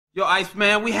Yo, Ice,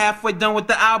 man, we halfway done with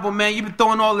the album, man. You been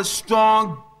throwing all this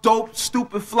strong, dope,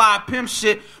 stupid, fly, pimp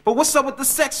shit. But what's up with the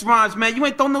sex rhymes, man? You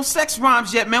ain't thrown no sex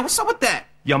rhymes yet, man. What's up with that?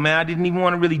 Yo, man, I didn't even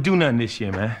want to really do nothing this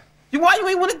year, man. Why you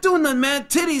ain't want to do nothing, man?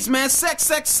 Titties, man. Sex,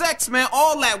 sex, sex, man.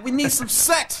 All that. We need some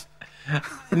sex.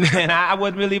 Man, I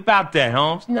wasn't really about that,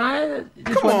 Holmes.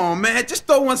 Come on, man. Just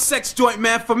throw one sex joint,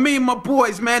 man, for me and my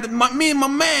boys, man. Me and my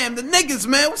man, the niggas,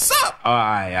 man. What's up? All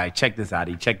right. Check this out,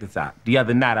 E. Check this out. The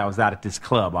other night, I was out at this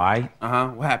club, all right? Uh-huh.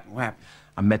 What happened?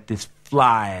 I met this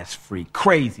fly-ass freak.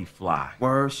 Crazy fly.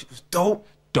 Word, she was dope?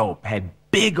 Dope. Had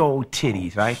big old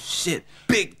titties, right? Shit,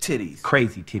 big titties.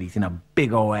 Crazy titties and a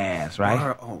big old ass, right?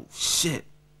 Word. Oh, shit.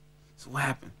 So what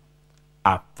happened?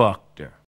 I fucked her.